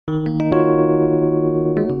What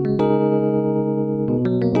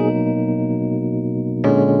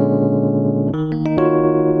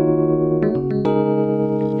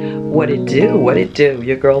it do? What it do?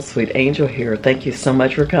 Your girl Sweet Angel here. Thank you so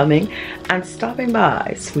much for coming and stopping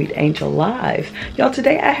by Sweet Angel Live. Y'all,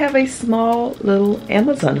 today I have a small little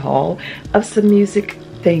Amazon haul of some music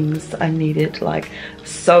things I needed like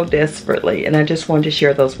so desperately, and I just wanted to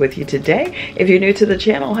share those with you today. If you're new to the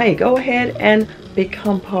channel, hey, go ahead and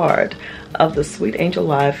become part of the Sweet Angel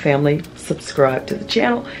Live family. Subscribe to the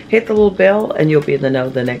channel, hit the little bell, and you'll be in the know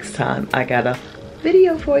the next time I got a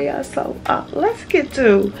video for you. So let's get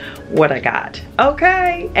to what I got,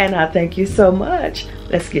 okay? And I thank you so much.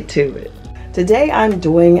 Let's get to it. Today I'm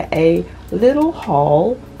doing a little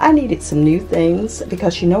haul. I needed some new things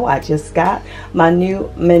because, you know, I just got my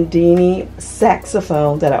new Mattie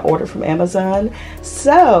saxophone that I ordered from Amazon.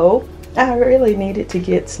 So I really needed to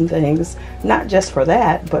get some things, not just for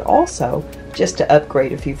that, but also just to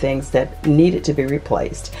upgrade a few things that needed to be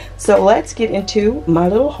replaced. So let's get into my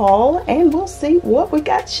little haul and we'll see what we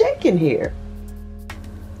got shaking here.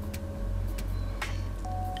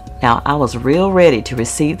 Now, I was real ready to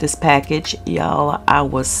receive this package, y'all. I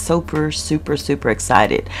was super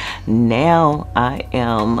excited. Now I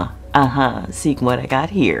am seeing what I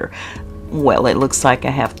got here. Well, it looks like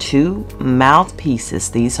I have two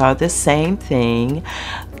mouthpieces. These are the same thing.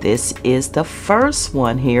 This is the first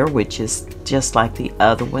one here, which is just like the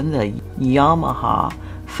other one, the Yamaha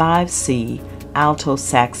 5C Alto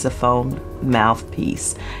Saxophone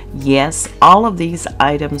mouthpiece. Yes, all of these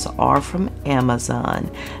items are from Amazon.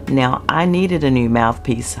 Now, I needed a new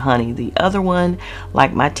mouthpiece, honey. The other one,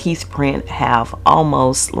 like my teeth print, have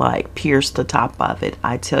almost like pierced the top of it.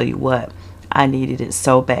 I tell you what, I needed it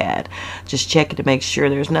so bad. Just checking to make sure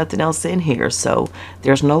there's nothing else in here. So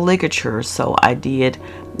there's no ligature. So I did,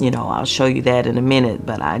 you know, I'll show you that in a minute,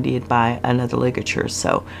 but I did buy another ligature.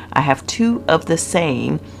 So I have two of the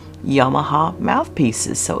same Yamaha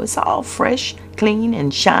mouthpieces. So it's all fresh, clean,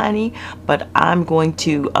 and shiny. But I'm going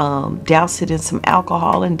to douse it in some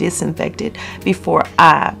alcohol and disinfect it before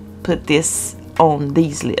I put this on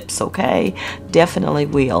these lips, okay? Definitely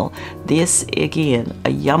will. This, again, a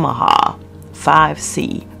Yamaha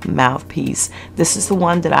 5C mouthpiece. This is the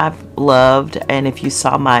one that I've loved, and if you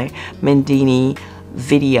saw my Mattie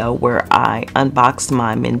video where I unboxed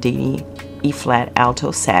my Mattie E-flat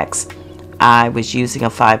alto sax, I was using a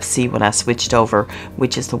 5C when I switched over,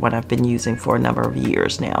 which is the one I've been using for a number of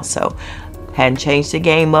years now. So hadn't changed the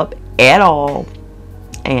game up at all.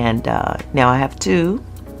 And now I have two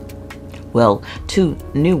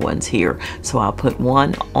new ones here. So I'll put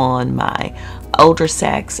one on my older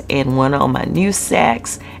sax and one on my new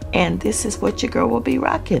sax, and this is what your girl will be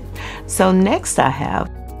rocking. So next I have,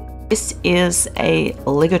 this is a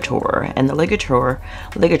ligature, and the ligature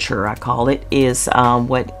I call it, is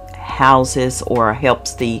what houses or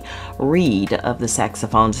helps the reed of the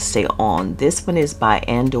saxophone to stay on. This one is by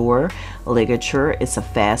Andor ligature. It's a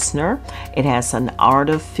fastener. It has an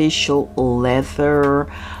artificial leather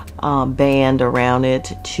band around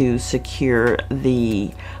it to secure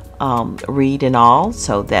the reed and all.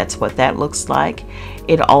 So that's what that looks like.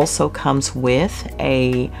 It also comes with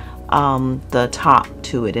a the top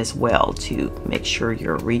to it as well to make sure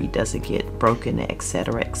your reed doesn't get broken,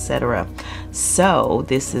 etc., etc. So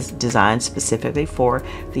this is designed specifically for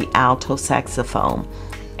the alto saxophone.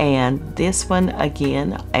 And this one,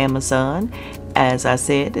 again, Amazon. As I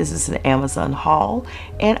said, this is an Amazon haul,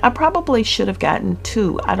 and I probably should have gotten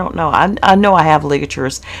two. I don't know. I know I have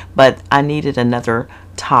ligatures, but I needed another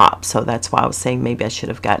top, so that's why I was saying maybe I should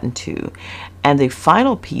have gotten two. And the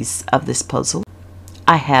final piece of this puzzle,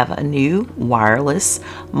 I have a new wireless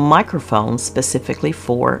microphone specifically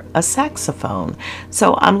for a saxophone.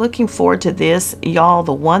 So I'm looking forward to this, y'all.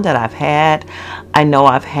 The one that I've had, I know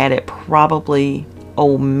I've had it probably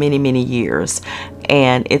many years,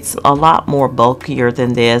 and it's a lot more bulkier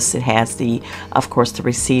than this. It has the, of course, the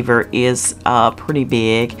receiver is pretty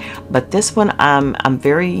big, but this one I'm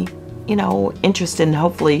very, you know, interested in.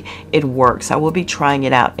 Hopefully it works. I will be trying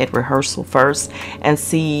it out at rehearsal first and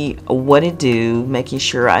see what it do, making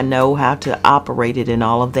sure I know how to operate it and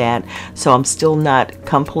all of that. So I'm still not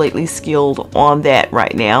completely skilled on that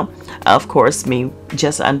right now. Of course, me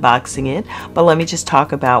just unboxing it, but let me just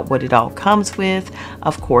talk about what it all comes with.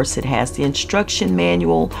 Of course, it has the instruction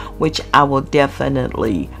manual, which I will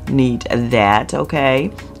definitely need that,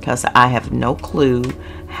 okay, because I have no clue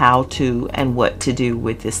how to and what to do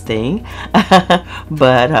with this thing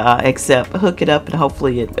but except hook it up and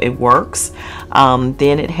hopefully it works.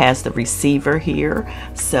 Then it has the receiver here,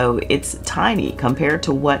 so it's tiny compared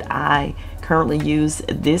to what I currently use.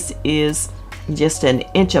 This is just an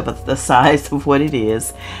inch of the size of what it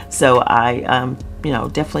is. So I you know,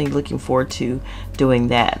 definitely looking forward to doing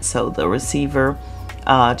that. So the receiver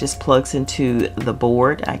just plugs into the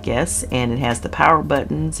board, I guess, and it has the power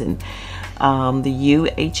buttons, and the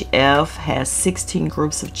UHF has 16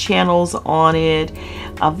 groups of channels on it.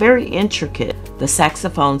 Very intricate. The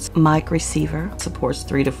saxophone's mic receiver supports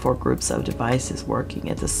 3 to 4 groups of devices working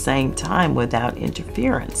at the same time without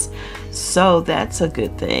interference. So that's a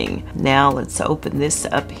good thing. Now let's open this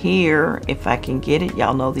up here if I can get it.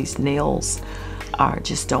 Y'all know these nails are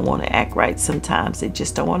just don't want to act right sometimes. They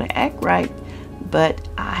just don't want to act right. But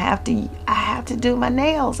I have to do my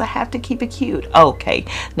nails. I have to keep it cute. Okay,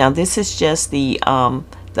 now this is just the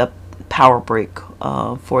power brick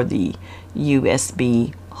for the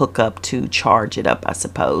USB hookup to charge it up, I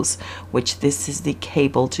suppose, which this is the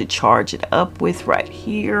cable to charge it up with right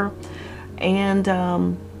here. And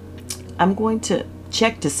I'm going to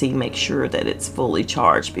check to see, make sure that it's fully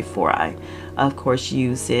charged before I, of course,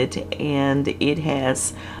 use it. And it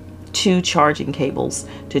has 2 charging cables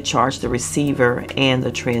to charge the receiver and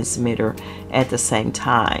the transmitter at the same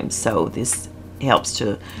time. So this helps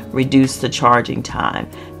to reduce the charging time.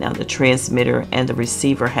 Now the transmitter and the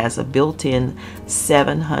receiver has a built-in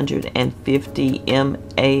 750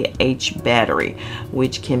 mAh battery,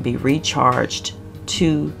 which can be recharged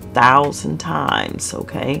 2,000 times.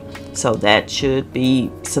 Okay, so that should be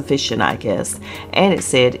sufficient, I guess. And it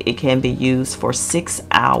said it can be used for 6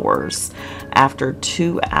 hours. After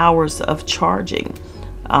 2 hours of charging,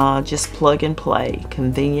 just plug and play,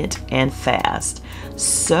 convenient and fast.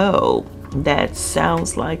 So that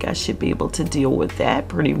sounds like I should be able to deal with that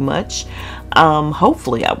pretty much.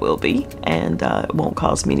 Hopefully I will be, and it won't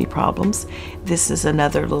cause me any problems. This is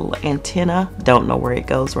another little antenna. Don't know where it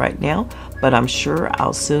goes right now, but I'm sure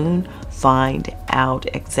I'll soon find out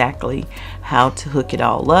exactly how to hook it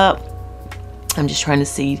all up. I'm just trying to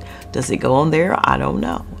see, does it go on there? I don't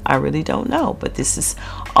know. I really don't know. But this is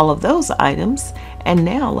all of those items. And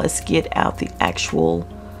now let's get out the actual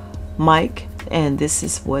mic. And this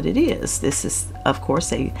is what it is. This is, of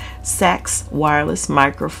course, a sax wireless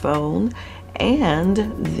microphone. And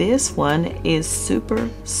this one is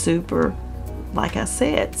super, like I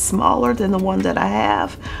said, smaller than the one that I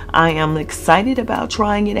have. I am excited about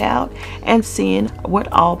trying it out and seeing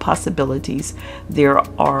what all possibilities there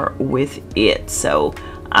are with it. So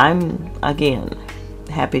I'm, again,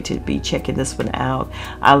 happy to be checking this one out.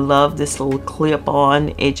 I love this little clip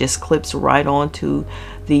on. It just clips right onto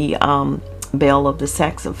the bell of the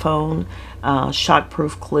saxophone.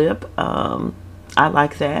 Shockproof clip. I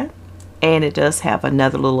like that. And it does have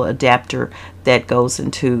another little adapter that goes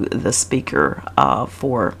into the speaker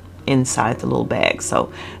for inside the little bag.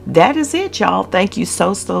 So that is it, y'all. Thank you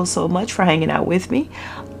so much for hanging out with me.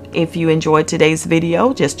 If you enjoyed today's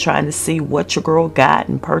video, just trying to see what your girl got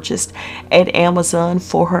and purchased at Amazon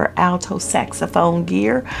for her alto saxophone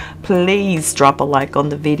gear, please drop a like on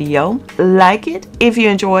the video. Like it if you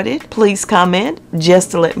enjoyed it. Please comment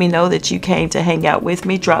just to let me know that you came to hang out with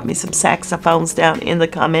me. Drop me some saxophones down in the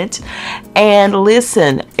comment. And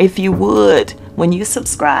listen, if you would, when you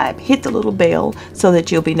subscribe, hit the little bell so that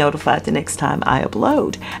you'll be notified the next time I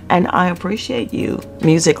upload. And I appreciate you.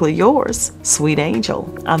 Musically yours, Sweet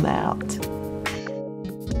Angel. I'm out.